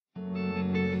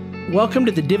Welcome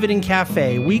to the Dividend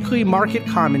Cafe, weekly market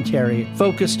commentary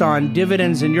focused on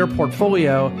dividends in your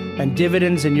portfolio and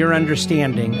dividends in your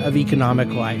understanding of economic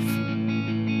life.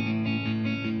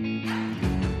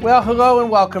 Well, hello and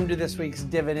welcome to this week's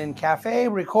Dividend Cafe,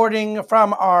 recording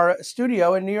from our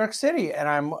studio in New York City. And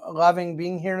I'm loving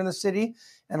being here in the city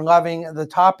and loving the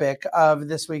topic of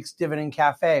this week's Dividend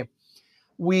Cafe.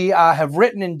 We have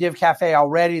written in Div Cafe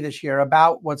already this year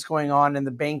about what's going on in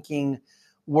the banking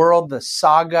world, the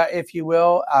saga, if you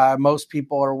will. Most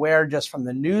people are aware just from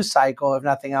the news cycle, if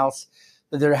nothing else,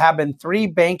 that there have been 3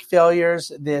 bank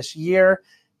failures this year.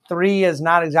 3 is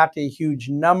not exactly a huge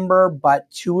number, but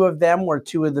 2 of them were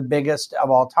 2 of the biggest of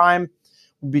all time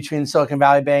between Silicon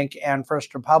Valley Bank and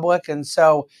First Republic. And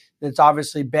so it's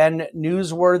obviously been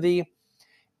newsworthy.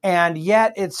 And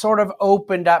yet it's sort of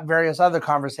opened up various other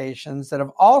conversations that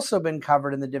have also been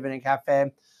covered in the Dividend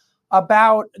Cafe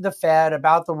about the Fed,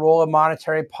 about the role of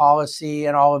monetary policy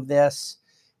and all of this,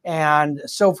 and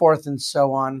so forth and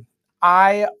so on.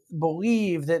 I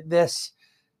believe that this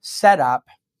setup,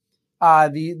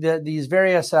 these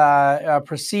various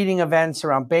preceding events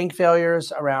around bank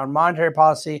failures, around monetary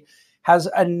policy, has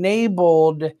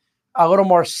enabled a little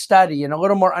more study and a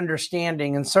little more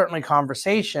understanding and certainly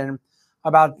conversation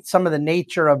about some of the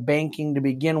nature of banking to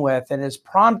begin with, and has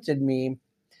prompted me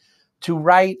to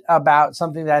write about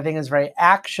something that I think is very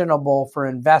actionable for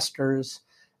investors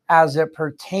as it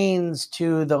pertains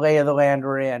to the lay of the land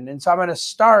we're in. And so I'm going to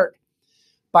start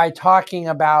by talking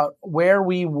about where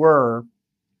we were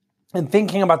and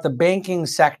thinking about the banking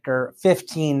sector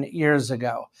 15 years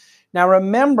ago. Now,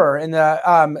 remember, in the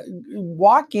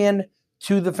walk in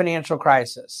to the financial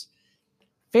crisis,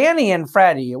 Fannie and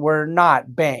Freddie were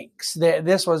not banks.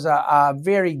 This was a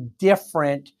very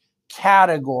different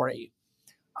category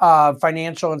of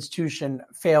financial institution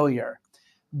failure.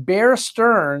 Bear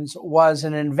Stearns was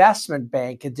an investment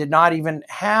bank. It did not even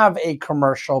have a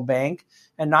commercial bank,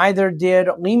 and neither did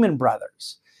Lehman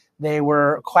Brothers. They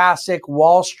were classic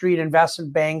Wall Street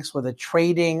investment banks with a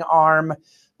trading arm,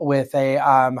 with a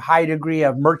high degree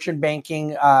of merchant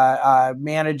banking,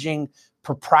 managing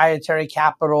proprietary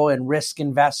capital and risk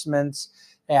investments.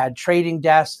 They had trading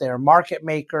desks. They were market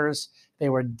makers. They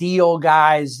were deal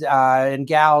guys and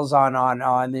gals on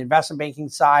the investment banking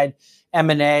side,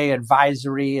 M&A,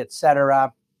 advisory, et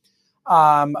cetera.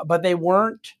 But they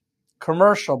weren't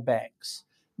commercial banks.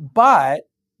 But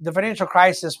the financial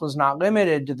crisis was not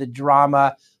limited to the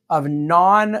drama of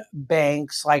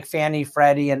non-banks like Fannie,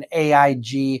 Freddie, and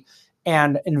AIG,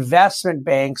 and investment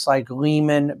banks like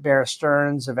Lehman, Bear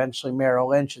Stearns, eventually Merrill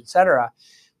Lynch, et cetera.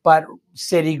 But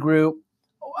Citigroup,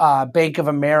 Bank of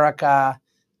America,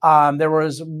 there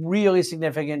was really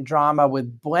significant drama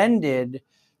with blended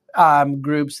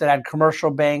groups that had commercial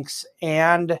banks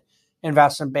and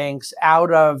investment banks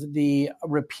out of the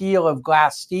repeal of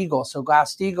Glass-Steagall. So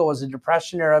Glass-Steagall was a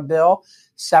Depression-era bill,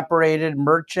 separated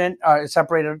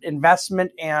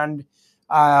investment and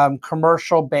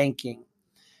commercial banking.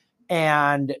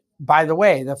 And by the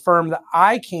way, the firm that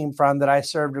I came from, that I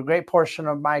served a great portion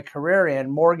of my career in,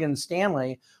 Morgan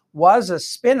Stanley, was a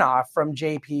spinoff from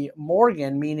J.P.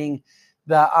 Morgan, meaning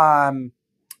the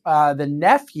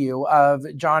nephew of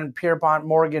John Pierpont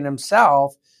Morgan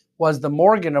himself was the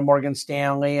Morgan of Morgan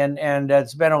Stanley, and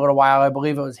it's been a little while. I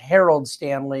believe it was Harold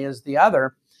Stanley is the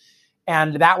other,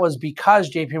 and that was because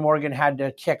J.P. Morgan had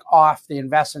to kick off the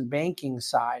investment banking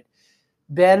side.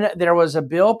 Then there was a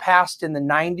bill passed in the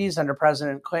 90s under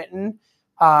President Clinton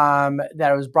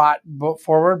that was brought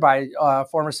forward by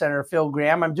former Senator Phil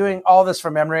Gramm. I'm doing all this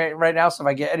from memory right now, so if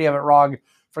I get any of it wrong,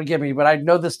 forgive me. But I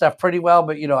know this stuff pretty well,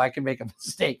 but, I can make a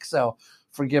mistake, so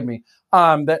forgive me.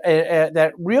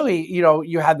 That really,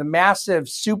 you had the massive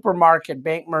supermarket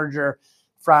bank merger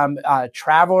from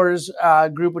Travelers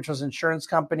Group, which was an insurance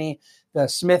company, the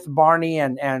Smith Barney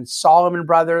and Solomon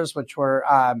Brothers, which were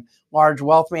large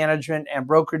wealth management and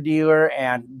broker-dealer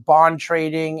and bond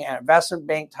trading and investment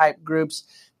bank type groups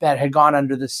that had gone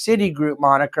under the Citigroup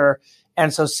moniker.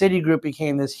 And so Citigroup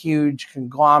became this huge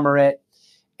conglomerate.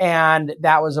 And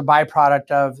that was a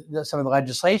byproduct of some of the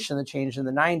legislation that changed in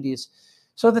the 90s.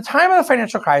 So at the time of the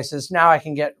financial crisis, now I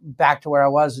can get back to where I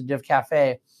was at Div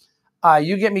Cafe.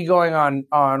 You get me going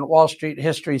on Wall Street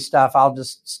history stuff, I'll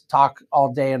just talk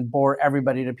all day and bore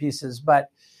everybody to pieces. But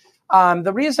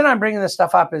the reason I'm bringing this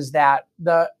stuff up is that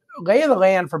the lay of the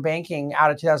land for banking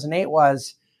out of 2008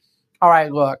 was, all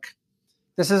right, look,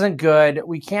 this isn't good.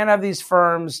 We can't have these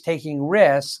firms taking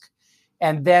risk.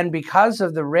 And then because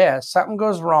of the risk, something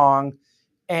goes wrong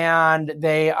and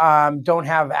they don't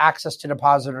have access to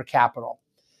depositor capital.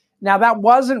 Now, that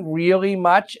wasn't really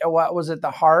much what was at the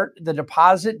heart. The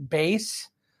deposit base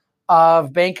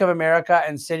of Bank of America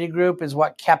and Citigroup is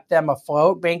what kept them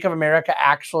afloat. Bank of America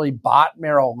actually bought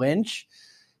Merrill Lynch,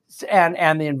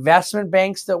 and the investment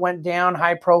banks that went down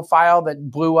high profile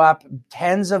that blew up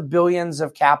tens of billions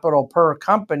of capital per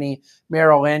company,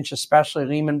 Merrill Lynch, especially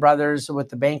Lehman Brothers with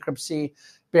the bankruptcy,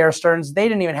 Bear Stearns, they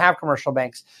didn't even have commercial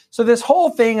banks. So this whole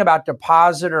thing about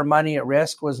depositor money at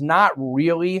risk was not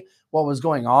really what was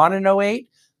going on in '08,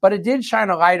 but it did shine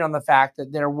a light on the fact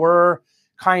that there were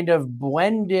kind of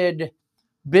blended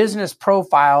business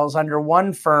profiles under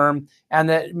one firm, and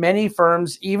that many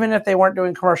firms, even if they weren't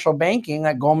doing commercial banking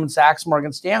like Goldman Sachs,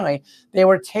 Morgan Stanley, they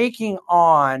were taking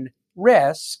on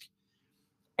risk,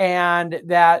 and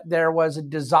that there was a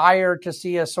desire to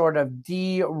see a sort of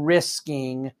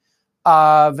de-risking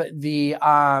of the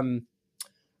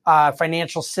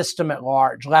financial system at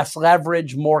large, less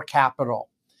leverage, more capital.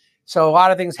 So a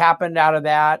lot of things happened out of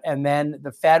that. And then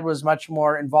the Fed was much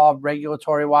more involved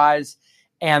regulatory wise.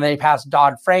 And they passed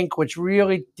Dodd-Frank, which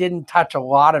really didn't touch a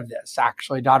lot of this.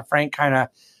 Actually, Dodd-Frank kind of,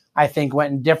 I think,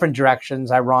 went in different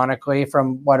directions, ironically,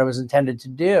 from what it was intended to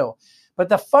do. But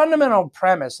the fundamental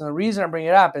premise, and the reason I bring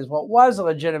it up, is what was a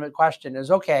legitimate question is,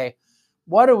 okay,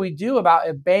 what do we do about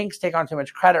if banks take on too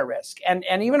much credit risk? And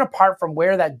even apart from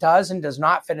where that does and does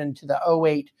not fit into the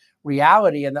 '08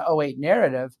 reality and the '08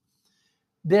 narrative,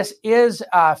 this is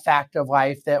a fact of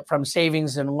life that from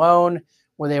savings and loan,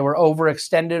 where they were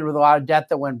overextended with a lot of debt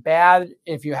that went bad.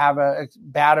 If you have a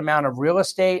bad amount of real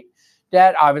estate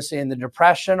debt, obviously in the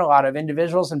Depression, a lot of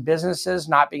individuals and businesses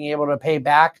not being able to pay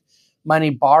back money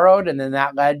borrowed, and then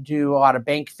that led to a lot of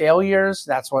bank failures.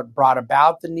 That's what brought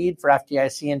about the need for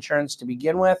FDIC insurance to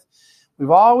begin with.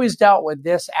 We've always dealt with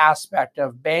this aspect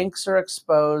of banks are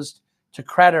exposed to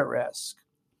credit risk.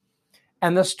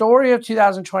 And the story of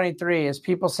 2023 is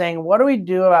people saying, what do we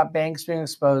do about banks being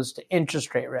exposed to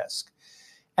interest rate risk?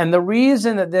 And the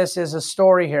reason that this is a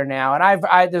story here now, and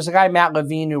there's a guy, Matt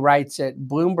Levine, who writes at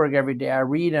Bloomberg every day. I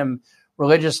read him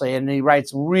religiously, and he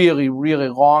writes really, really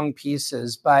long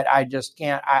pieces, but I just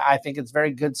can't. I think it's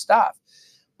very good stuff.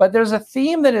 But there's a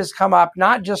theme that has come up,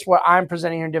 not just what I'm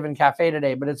presenting here in Dividend Cafe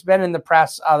today, but it's been in the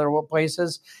press other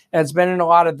places, and it's been in a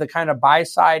lot of the kind of buy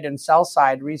side and sell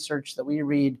side research that we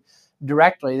read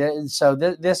directly. So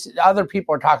this other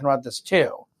people are talking about this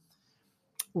too.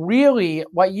 Really,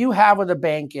 what you have with a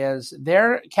bank is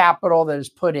their capital that is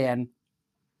put in,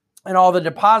 and all the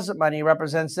deposit money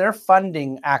represents their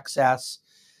funding access,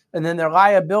 and then their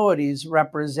liabilities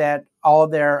represent all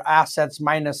their assets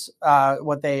minus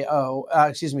what they owe.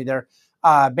 Their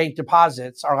bank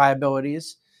deposits are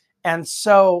liabilities. And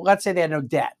so let's say they had no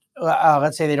debt.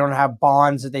 Let's say they don't have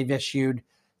bonds that they've issued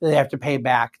that they have to pay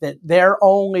back, that their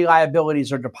only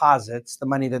liabilities are deposits, the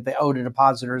money that they owe to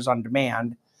depositors on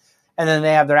demand. And then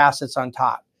they have their assets on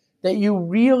top. That you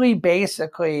really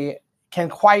basically can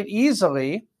quite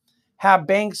easily have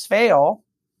banks fail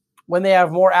when they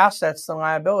have more assets than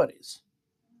liabilities.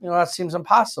 That seems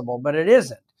impossible, but it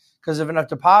isn't. Because if enough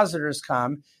depositors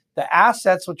come, the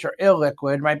assets, which are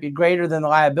illiquid, might be greater than the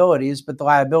liabilities, but the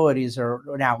liabilities are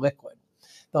now liquid.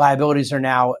 The liabilities are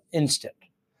now instant.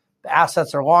 The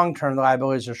assets are long-term, the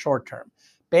liabilities are short-term.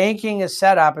 Banking is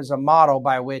set up as a model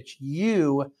by which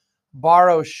you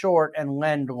borrow short and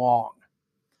lend long,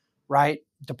 right?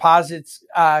 Deposits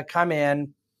come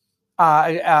in,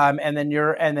 and then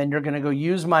you're going to go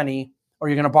use money, or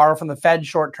you're going to borrow from the Fed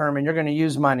short term, and you're going to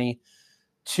use money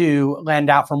to lend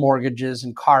out for mortgages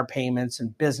and car payments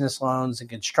and business loans and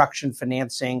construction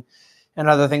financing and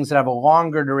other things that have a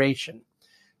longer duration.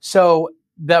 So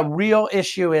the real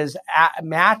issue is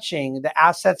matching the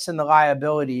assets and the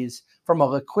liabilities from a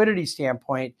liquidity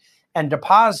standpoint. And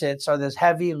deposits are this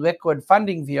heavy liquid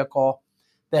funding vehicle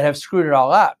that have screwed it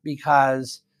all up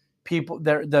because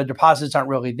the deposits aren't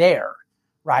really there,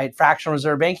 right? Fractional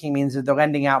reserve banking means that they're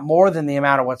lending out more than the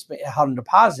amount of what's held in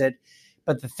deposit.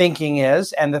 But the thinking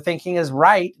is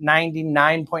right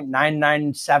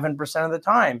 99.997% of the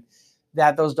time,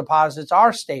 that those deposits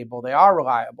are stable, they are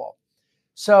reliable.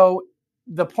 So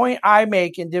the point I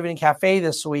make in Dividend Cafe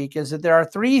this week is that there are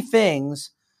three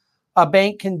things a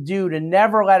bank can do to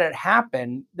never let it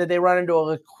happen that they run into a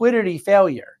liquidity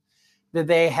failure, that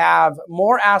they have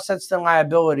more assets than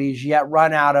liabilities, yet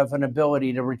run out of an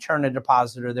ability to return a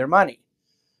depositor their money.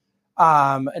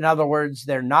 In other words,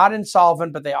 they're not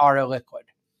insolvent, but they are illiquid.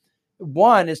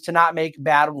 One is to not make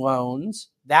bad loans.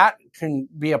 That can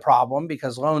be a problem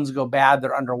because loans go bad,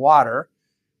 they're underwater.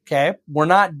 Okay, we're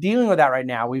not dealing with that right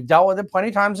now. We've dealt with it plenty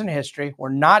of times in history. We're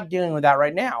not dealing with that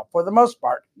right now, for the most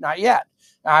part, not yet.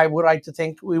 I would like to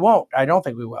think we won't. I don't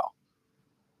think we will.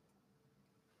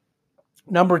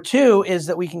 Number two is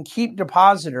that we can keep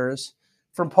depositors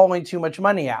from pulling too much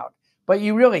money out. but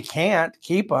you really can't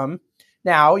keep them.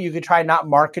 Now, you could try not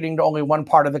marketing to only one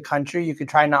part of the country. You could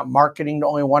try not marketing to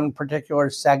only one particular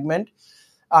segment.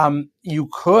 You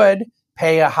could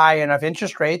pay a high enough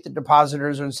interest rate that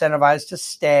depositors are incentivized to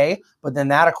stay, but then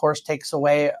that, of course, takes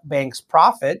away banks'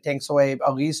 profit, takes away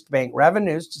at least bank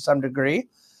revenues to some degree.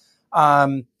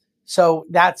 So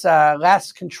that's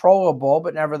less controllable,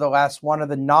 but nevertheless, one of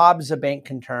the knobs a bank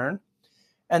can turn.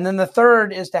 And then the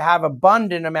third is to have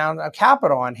abundant amount of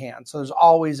capital on hand. So there's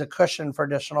always a cushion for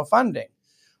additional funding.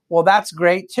 Well, that's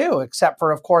great too, except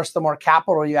for, of course, the more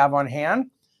capital you have on hand,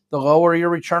 the lower your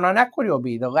return on equity will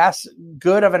be. The less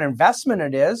good of an investment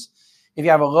it is if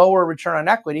you have a lower return on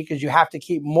equity, because you have to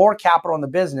keep more capital in the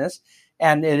business,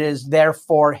 and it is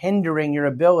therefore hindering your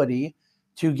ability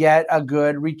to get a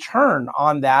good return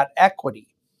on that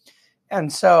equity.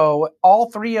 And so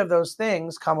all three of those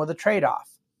things come with a trade-off.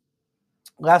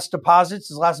 Less deposits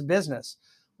is less business.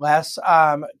 Less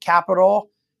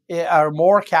capital or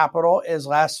more capital is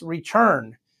less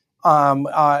return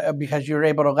because you're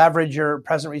able to leverage your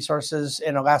present resources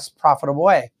in a less profitable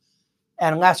way.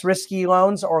 And less risky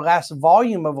loans or less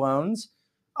volume of loans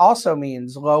also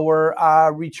means lower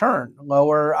return,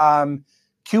 lower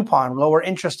coupon, lower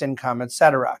interest income,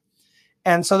 etc.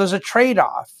 And so there's a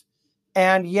trade-off.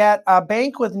 And yet a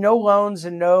bank with no loans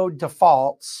and no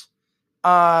defaults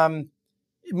and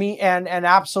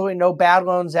absolutely no bad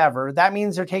loans ever, that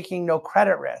means they're taking no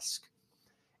credit risk.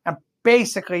 And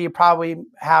basically, you probably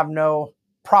have no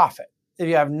profit if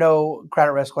you have no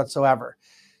credit risk whatsoever.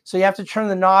 So you have to turn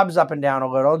the knobs up and down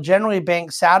a little. Generally,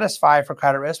 banks satisfy for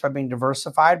credit risk by being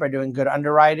diversified, by doing good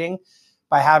underwriting,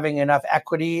 by having enough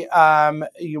equity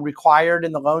required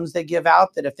in the loans they give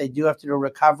out, that if they do have to do a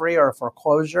recovery or a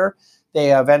foreclosure,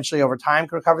 they eventually over time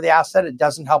can recover the asset. It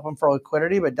doesn't help them for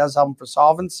liquidity, but it does help them for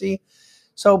solvency.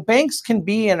 So banks can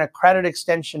be in a credit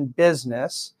extension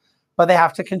business, but they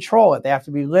have to control it. They have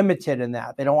to be limited in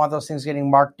that. They don't want those things getting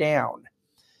marked down.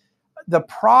 The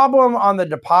problem on the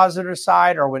depositor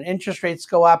side, or when interest rates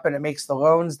go up and it makes the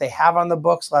loans they have on the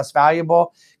books less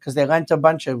valuable because they lent a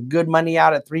bunch of good money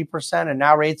out at 3% and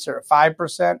now rates are at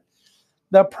 5%.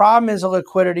 The problem is a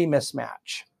liquidity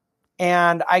mismatch.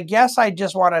 And I guess I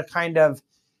just want to kind of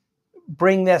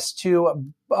bring this to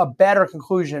a better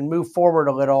conclusion, move forward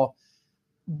a little,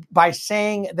 by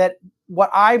saying that what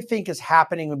I think is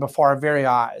happening before our very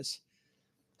eyes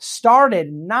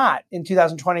started not in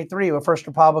 2023 with First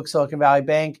Republic, Silicon Valley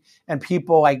Bank, and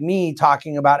people like me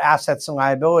talking about assets and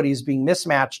liabilities being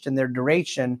mismatched in their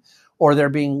duration, or there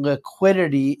being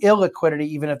illiquidity,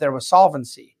 even if there was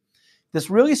solvency. This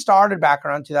really started back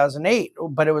around 2008,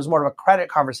 but it was more of a credit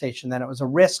conversation than it was a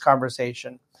risk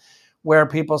conversation, where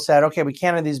people said, okay, we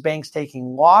can't have these banks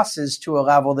taking losses to a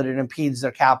level that it impedes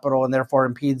their capital and therefore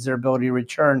impedes their ability to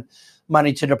return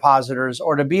money to depositors,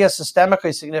 or to be a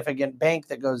systemically significant bank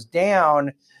that goes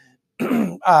down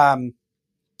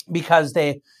because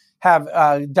they have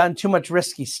done too much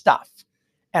risky stuff.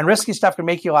 And risky stuff can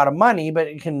make you a lot of money, but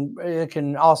it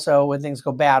can also, when things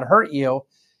go bad, hurt you.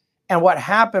 And what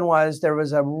happened was there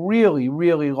was a really,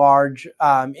 really large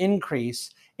increase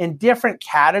in different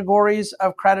categories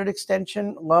of credit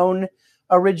extension, loan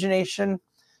origination,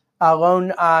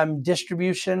 loan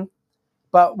distribution.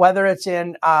 But whether it's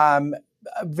in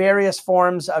various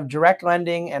forms of direct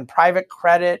lending and private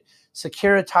credit,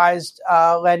 securitized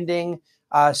lending,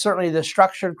 certainly the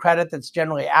structured credit that's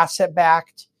generally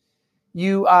asset-backed,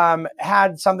 you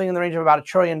had something in the range of about $1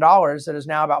 trillion that is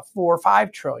now about 4 or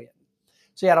 5 trillion.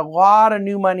 So you had a lot of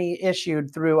new money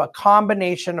issued through a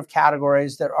combination of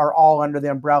categories that are all under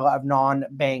the umbrella of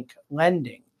non-bank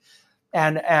lending.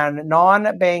 And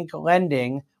non-bank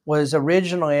lending was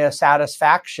originally a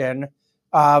satisfaction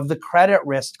of the credit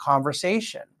risk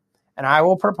conversation. And I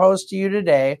will propose to you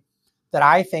today that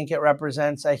I think it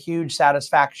represents a huge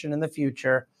satisfaction in the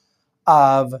future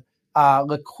of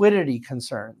liquidity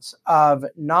concerns, of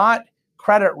not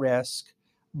credit risk,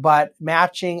 but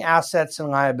matching assets and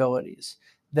liabilities,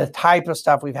 the type of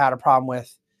stuff we've had a problem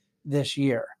with this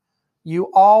year. You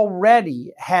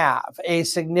already have a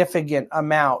significant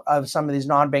amount of some of these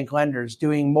non-bank lenders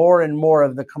doing more and more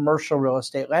of the commercial real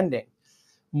estate lending,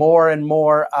 more and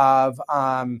more of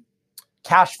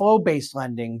cash flow-based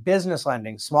lending, business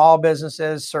lending, small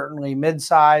businesses, certainly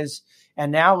mid-size,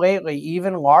 and now lately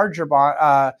even larger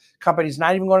companies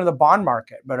not even going to the bond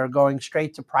market, but are going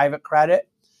straight to private credit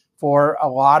for a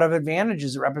lot of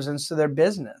advantages it represents to their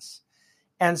business.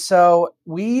 And so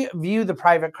we view the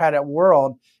private credit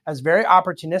world as very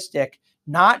opportunistic,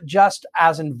 not just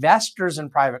as investors in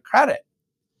private credit,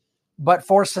 but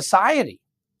for society,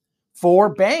 for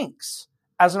banks,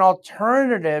 as an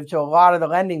alternative to a lot of the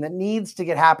lending that needs to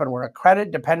happen. We're a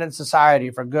credit-dependent society,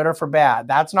 for good or for bad.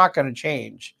 That's not going to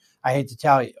change, I hate to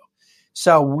tell you.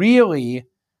 So really,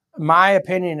 my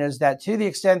opinion is that to the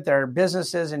extent there are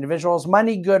businesses, individuals,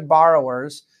 money-good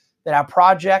borrowers that have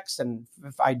projects and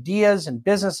ideas and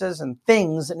businesses and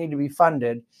things that need to be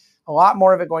funded, a lot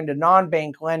more of it going to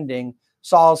non-bank lending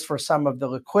solves for some of the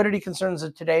liquidity concerns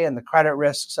of today and the credit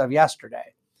risks of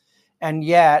yesterday. And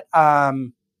yet,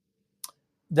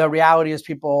 the reality is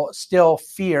people still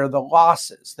fear the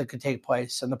losses that could take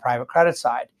place in the private credit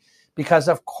side, because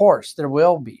of course there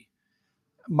will be.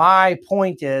 My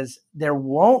point is there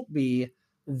won't be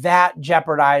that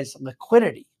jeopardized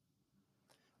liquidity,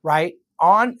 right?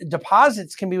 On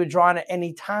deposits can be withdrawn at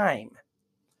any time.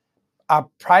 A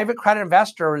private credit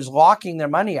investor is locking their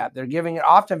money up. They're giving it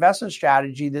off to investment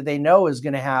strategy that they know is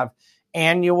going to have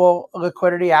annual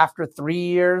liquidity after 3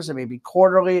 years. It may be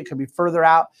quarterly. It could be further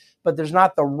out, but there's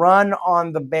not the run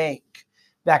on the bank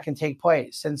that can take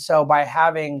place. And so by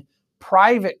having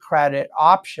private credit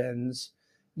options,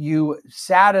 you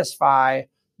satisfy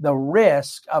the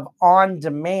risk of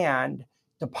on-demand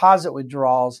deposit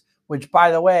withdrawals, which,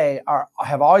 by the way,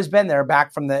 have always been there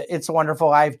back from the It's a Wonderful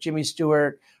Life, Jimmy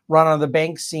Stewart run on the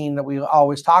bank scene that we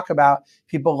always talk about,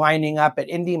 people lining up at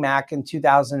IndyMac in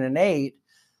 2008.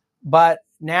 But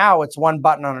now it's one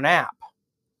button on an app.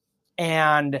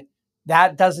 And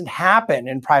that doesn't happen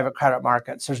in private credit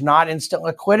markets. There's not instant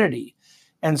liquidity.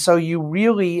 And so you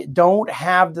really don't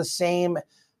have the same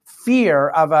fear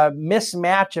of a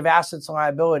mismatch of assets and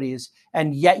liabilities,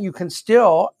 and yet you can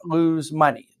still lose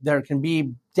money. There can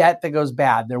be debt that goes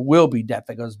bad. There will be debt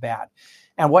that goes bad.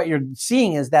 And what you're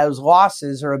seeing is those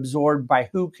losses are absorbed by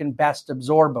who can best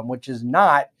absorb them, which is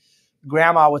not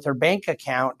grandma with her bank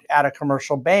account at a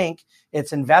commercial bank.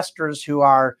 It's investors who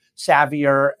are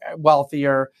savvier,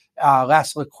 wealthier,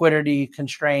 less liquidity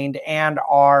constrained, and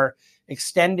are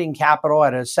extending capital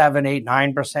at a 7, 8,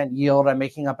 9% yield. I'm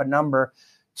making up a number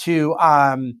to,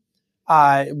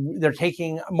 they're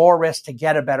taking more risk to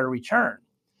get a better return.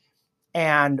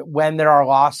 And when there are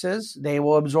losses, they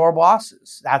will absorb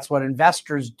losses. That's what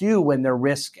investors do when they're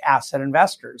risk asset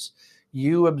investors.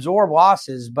 You absorb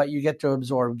losses, but you get to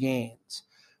absorb gains.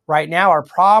 Right now, our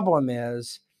problem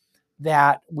is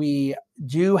that we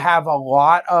do have a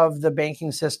lot of the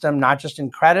banking system, not just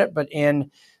in credit, but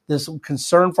in this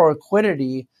concern for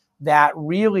liquidity, that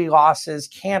really losses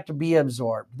can't be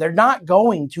absorbed. They're not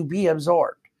going to be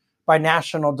absorbed by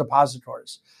national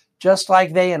depositories. Just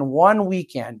like they in one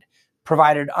weekend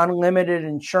provided unlimited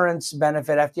insurance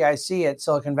benefit, FDIC, at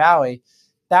Silicon Valley,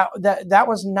 that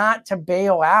was not to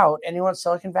bail out anyone at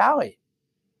Silicon Valley.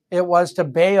 It was to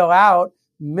bail out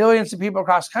millions of people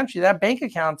across the country that have bank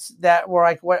accounts that were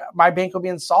like, what, my bank will be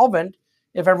insolvent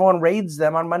if everyone raids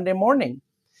them on Monday morning.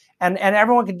 And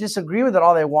everyone can disagree with it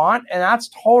all they want, and that's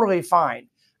totally fine.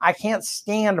 I can't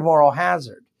stand moral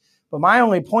hazard. But my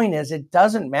only point is it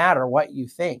doesn't matter what you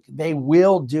think. They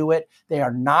will do it. They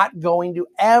are not going to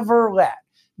ever let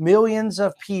millions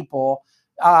of people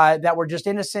that were just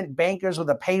innocent bankers with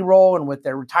a payroll and with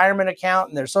their retirement account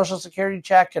and their social security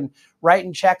check and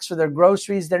writing checks for their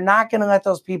groceries. They're not going to let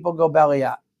those people go belly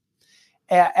up.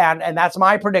 And that's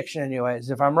my prediction anyways.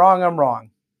 If I'm wrong, I'm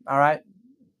wrong. All right.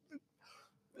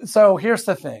 So here's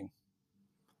the thing.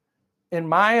 In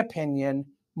my opinion,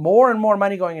 more and more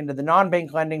money going into the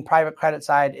non-bank lending private credit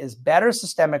side is better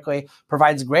systemically,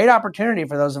 provides great opportunity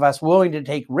for those of us willing to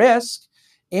take risk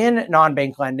in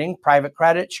non-bank lending, private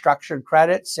credit, structured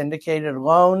credit, syndicated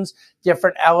loans,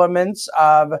 different elements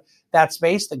of that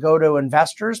space that go to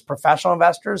investors, professional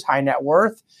investors, high net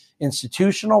worth,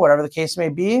 institutional, whatever the case may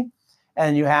be.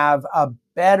 And you have a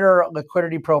better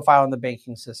liquidity profile in the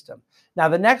banking system. Now,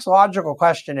 the next logical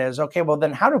question is, okay, well,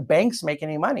 then how do banks make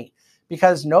any money?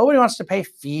 Because nobody wants to pay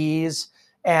fees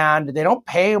and they don't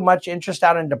pay much interest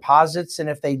out in deposits. And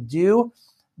if they do,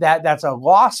 that's a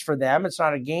loss for them. It's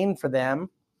not a gain for them.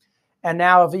 And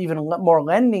now if even more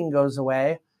lending goes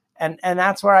away, and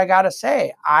that's where I got to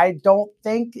say, I don't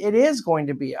think it is going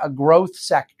to be a growth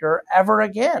sector ever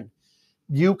again.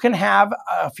 You can have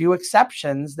a few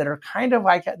exceptions that are kind of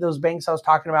like those banks I was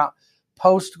talking about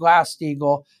post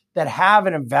Glass-Steagall that have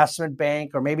an investment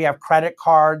bank or maybe have credit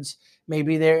cards.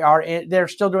 Maybe they're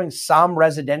still doing some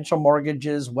residential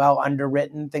mortgages, well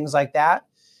underwritten, things like that.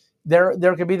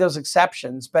 There could be those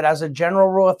exceptions. But as a general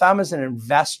rule of thumb, as an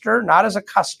investor, not as a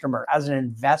customer, as an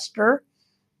investor,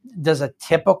 does a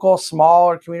typical small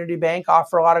or community bank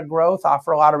offer a lot of growth,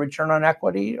 offer a lot of return on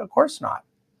equity? Of course not.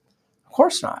 Of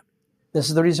course not. This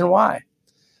is the reason why.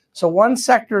 So one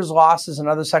sector's loss is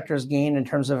another sector's gain in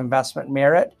terms of investment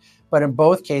merit, but in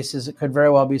both cases, it could very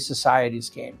well be society's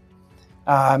gain.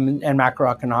 and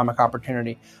macroeconomic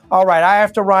opportunity. All right, I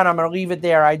have to run. I'm going to leave it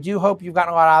there. I do hope you've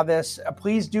gotten a lot out of this.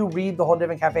 Please do read the whole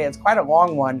Dividend Cafe. It's quite a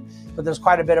long one, but there's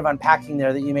quite a bit of unpacking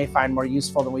there that you may find more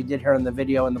useful than we did here in the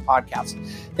video and the podcast.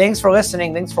 Thanks for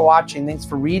listening. Thanks for watching. Thanks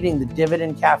for reading the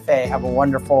Dividend Cafe. Have a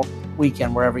wonderful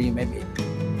weekend wherever you may be.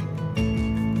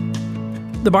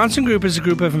 The Bahnsen Group is a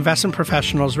group of investment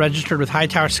professionals registered with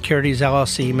Hightower Securities,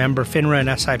 LLC, member FINRA and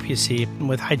SIPC, and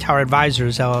with Hightower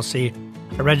Advisors, LLC,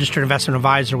 a registered investment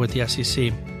advisor with the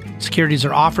SEC. Securities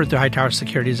are offered through Hightower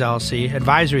Securities, LLC.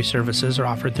 Advisory services are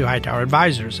offered through Hightower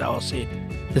Advisors, LLC.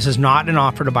 This is not an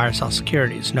offer to buy or sell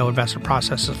securities. No investment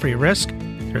process is free of risk.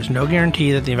 There is no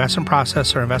guarantee that the investment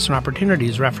process or investment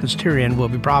opportunities referenced herein will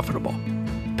be profitable.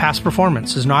 Past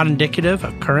performance is not indicative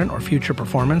of current or future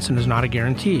performance and is not a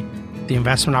guarantee. The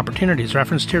investment opportunities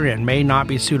referenced herein may not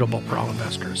be suitable for all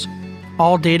investors.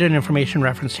 All data and information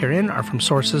referenced herein are from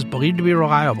sources believed to be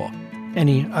reliable.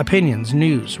 Any opinions,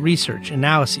 news, research,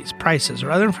 analyses, prices,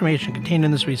 or other information contained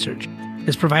in this research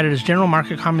is provided as general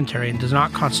market commentary and does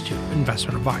not constitute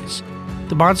investment advice.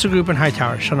 The Bahnsen Group and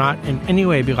Hightower shall not in any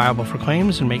way be liable for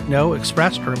claims and make no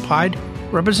expressed or implied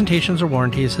representations or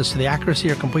warranties as to the accuracy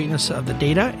or completeness of the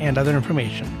data and other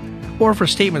information, or for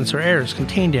statements or errors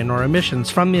contained in or omissions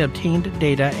from the obtained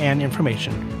data and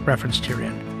information referenced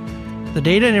herein. The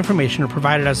data and information are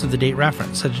provided as of the date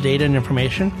referenced. Such data and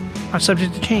information are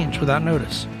subject to change without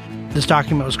notice. This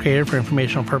document was created for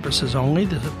informational purposes only.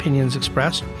 The opinions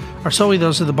expressed are solely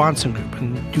those of the Bahnsen Group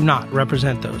and do not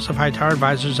represent those of Hightower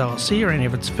Advisors, LLC, or any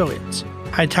of its affiliates.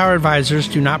 Hightower Advisors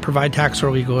do not provide tax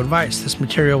or legal advice. This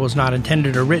material was not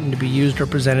intended or written to be used or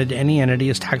presented to any entity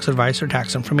as tax advice or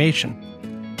tax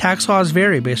information. Tax laws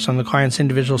vary based on the client's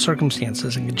individual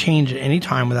circumstances and can change at any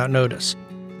time without notice.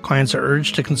 Clients are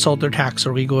urged to consult their tax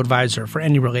or legal advisor for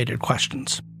any related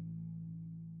questions.